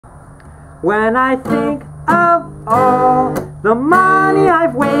When I think of all the money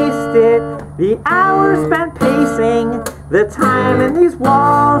I've wasted, the hours spent pacing, the time in these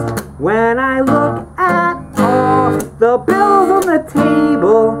walls. When I look at all the bills on the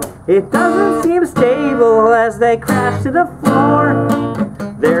table, it doesn't seem stable as they crash to the floor.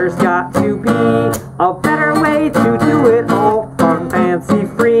 There's got to be a better way to do it all. Fun, fancy,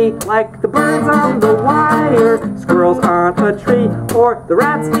 free, like the birds on the wire, squirrels on a tree, or the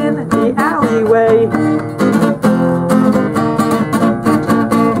rats in the alleyway.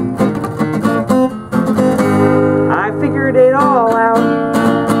 I figured it all out,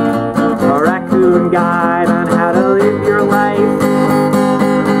 a raccoon guide on how to live your life.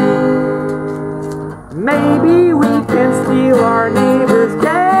 Maybe we can steal our neighbor's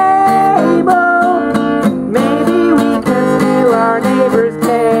cable. Maybe we can steal our neighbor's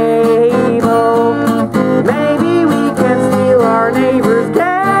cable. Maybe we can steal our neighbor's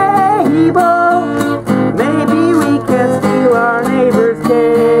cable. Maybe we can steal our neighbor's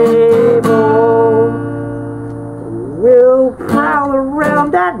cable. We'll prowl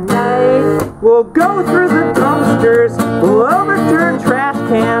around at night. We'll go through the dumpsters. We'll overturn trash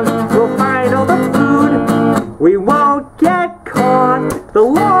cans. We'll find all the food. We won't get caught. The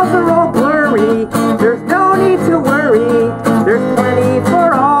laws are all blurry. There's no need to worry. There's plenty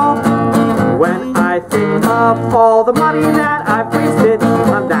for all. When I think of all the money that I've wasted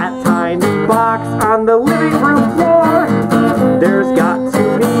on that tiny box on the living room floor, there's got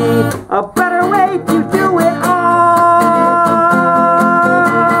to be a better way to do it all.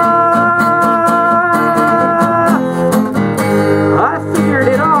 I figured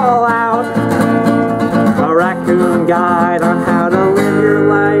it all out, a raccoon guide on how to live your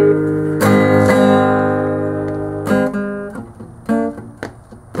life.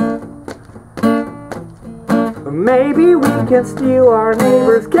 Maybe we can steal our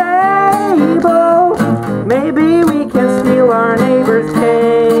neighbor's cable. Maybe we can steal our neighbor's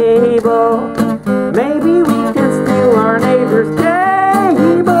cable. Maybe we can steal our neighbor's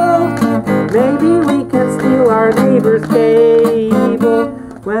cable. Maybe we can steal our neighbor's cable.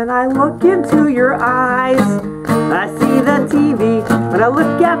 When I look into your eyes, I see the TV. When I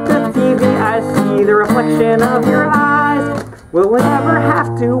look at the TV, I see the reflection of your eyes. Will we never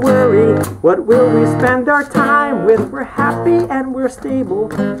have to worry? What will we spend our time with? We're happy and we're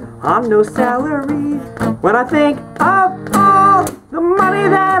stable on no salary. When I think of all the money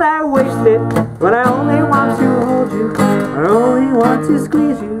that I wasted, when I only want to hold you, I only want to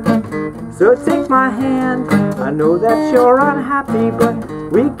squeeze you. So take my hand, I know that you're unhappy, but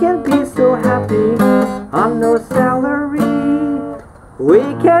we can be so happy on no salary. We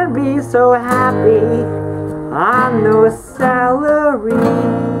can be so happy on no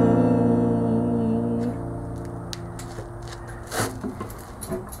salary.